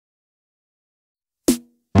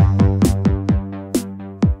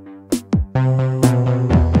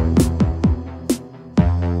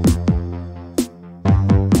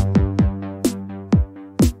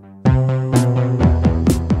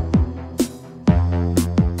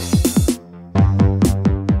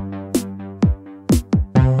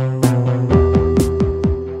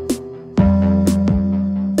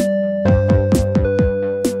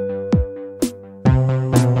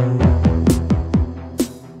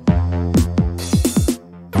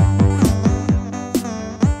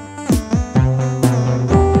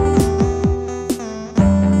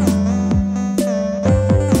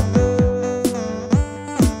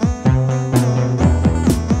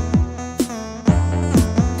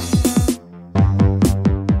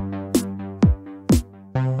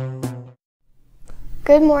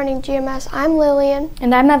Good morning, GMS. I'm Lillian.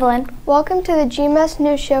 And I'm Evelyn. Welcome to the GMS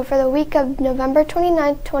News Show for the week of November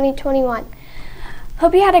 29th, 2021.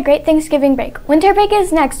 Hope you had a great Thanksgiving break. Winter break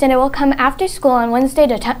is next, and it will come after school on Wednesday,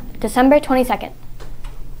 December 22nd.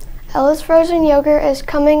 Ella's Frozen Yogurt is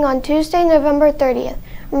coming on Tuesday, November 30th.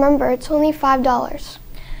 Remember, it's only $5.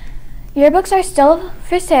 Yearbooks are still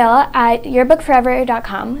for sale at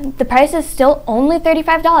yearbookforever.com. The price is still only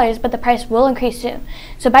 $35, but the price will increase soon.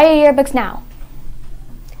 So buy your yearbooks now.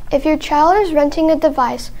 If your child is renting a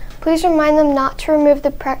device, please remind them not to remove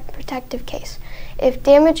the protective case. If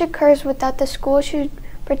damage occurs without the school-issued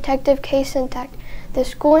protective case intact, the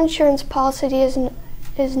school insurance policy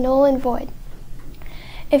is null and void.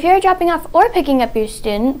 If you're dropping off or picking up your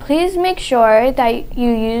student, please make sure that you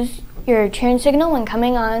use your turn signal when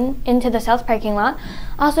coming on into the south parking lot.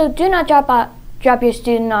 Also, do not drop your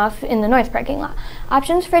student off in the north parking lot.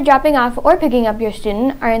 Options for dropping off or picking up your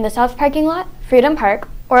student are in the south parking lot, Freedom Park,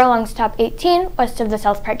 or along Stop 18 west of the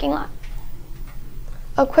south parking lot.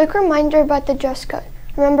 A quick reminder about the dress code.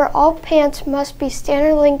 Remember, all pants must be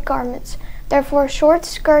standard length garments. Therefore, shorts,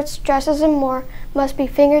 skirts, dresses, and more must be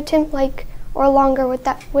fingertip length or longer with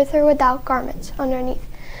or without garments underneath.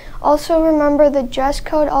 Also remember, the dress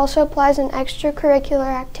code also applies in extracurricular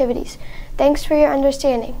activities. Thanks for your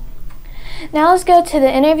understanding. Now let's go to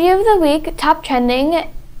the interview of the week, top trending,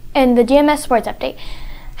 and the GMS sports update.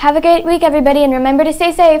 Have a great week, everybody, and remember to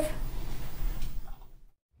stay safe.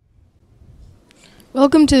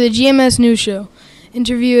 Welcome to the GMS News Show,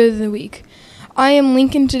 interview of the week. I am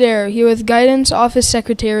Lincoln Tadero, here with Guidance Office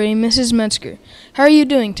Secretary, Mrs. Metzger. How are you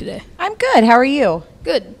doing today? I'm good. How are you?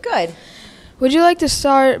 Good. Good. Would you like to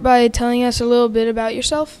start by telling us a little bit about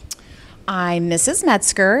yourself? I'm Mrs.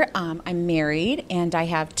 Metzger. I'm married, and I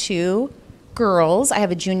have two girls. I have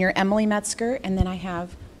a junior, Emily Metzger, and then I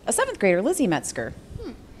have a 7th grader, Lizzie Metzger.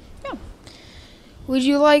 Yeah. What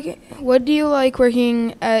do you like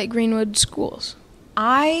working at Greenwood Schools?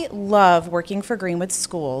 I love working for Greenwood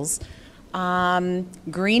Schools.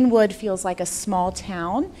 Greenwood feels like a small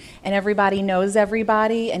town, and everybody knows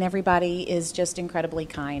everybody, and everybody is just incredibly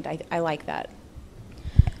kind. I like that.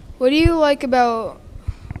 What do you like about...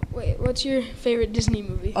 what's your favorite Disney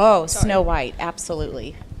movie? Oh, Snow White,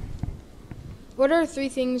 absolutely. What are 3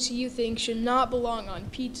 things you think should not belong on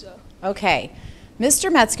pizza? Okay.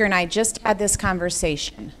 Mr. Metzger and I just had this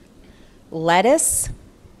conversation. Lettuce.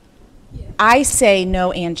 Yeah. I say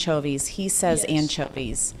no anchovies. He says yes.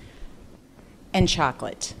 Anchovies. And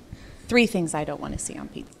chocolate. 3 things I don't want to see on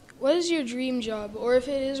pizza. What is your dream job? Or if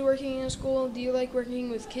it is working in a school, do you like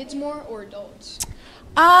working with kids more or adults?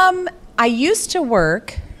 I used to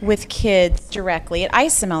work with kids directly at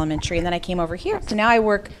Isom Elementary, and then I came over here. So now I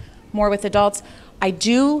work more with adults. I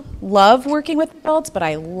do love working with adults, but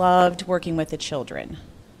I loved working with the children,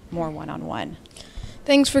 more one-on-one.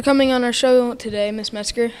 Thanks for coming on our show today, Ms.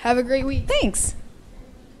 Metzger. Have a great week. Thanks.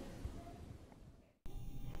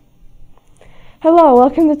 Hello,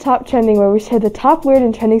 welcome to Top Trending, where we share the top weird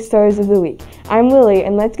and trending stories of the week. I'm Lily,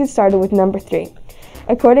 and let's get started with number 3.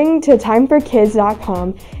 According to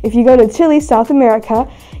timeforkids.com, if you go to Chile, South America,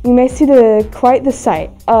 you may see quite the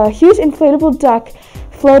sight. A huge inflatable duck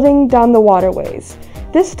floating down the waterways.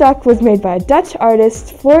 This duck was made by a Dutch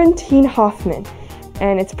artist, Florentine Hoffman,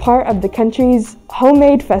 and it's part of the country's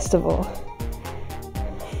homemade festival.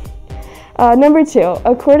 Number 2,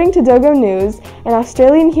 according to Dogo News, an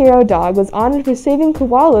Australian hero dog was honored for saving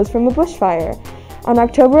koalas from a bushfire. On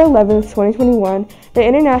October 11, 2021, the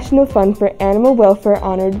International Fund for Animal Welfare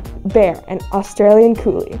honored Bear, an Australian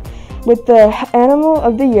coolie. With the Animal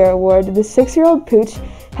of the Year award, the 6-year-old pooch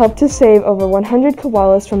helped to save over 100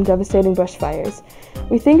 koalas from devastating bushfires.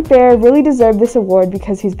 We think Bear really deserved this award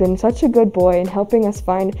because he's been such a good boy in helping us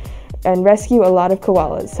find and rescue a lot of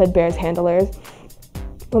koalas, said Bear's handlers.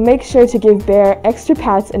 We'll make sure to give Bear extra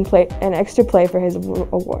pats and extra play for his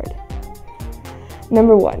award.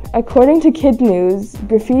 Number 1. According to Kid News,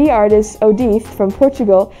 graffiti artist Odith from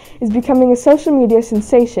Portugal is becoming a social media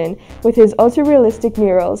sensation with his ultra-realistic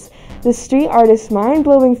murals. The street artist's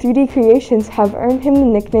mind-blowing 3D creations have earned him the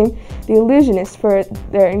nickname The Illusionist for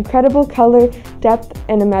their incredible color, depth,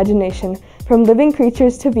 and imagination. From living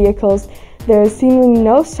creatures to vehicles, there is seemingly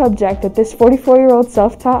no subject that this 44-year-old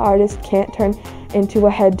self-taught artist can't turn into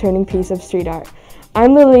a head-turning piece of street art.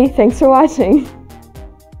 I'm Lily, thanks for watching.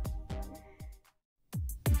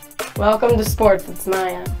 Welcome to sports, it's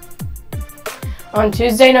Maya. On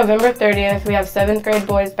Tuesday, November 30th, we have 7th grade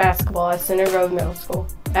boys basketball at Center Grove Middle School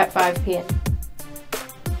at 5 p.m.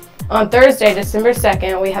 On Thursday, December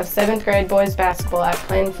 2nd, we have 7th grade boys basketball at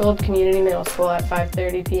Plainfield Community Middle School at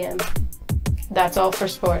 5:30 p.m. That's all for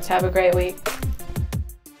sports. Have a great week.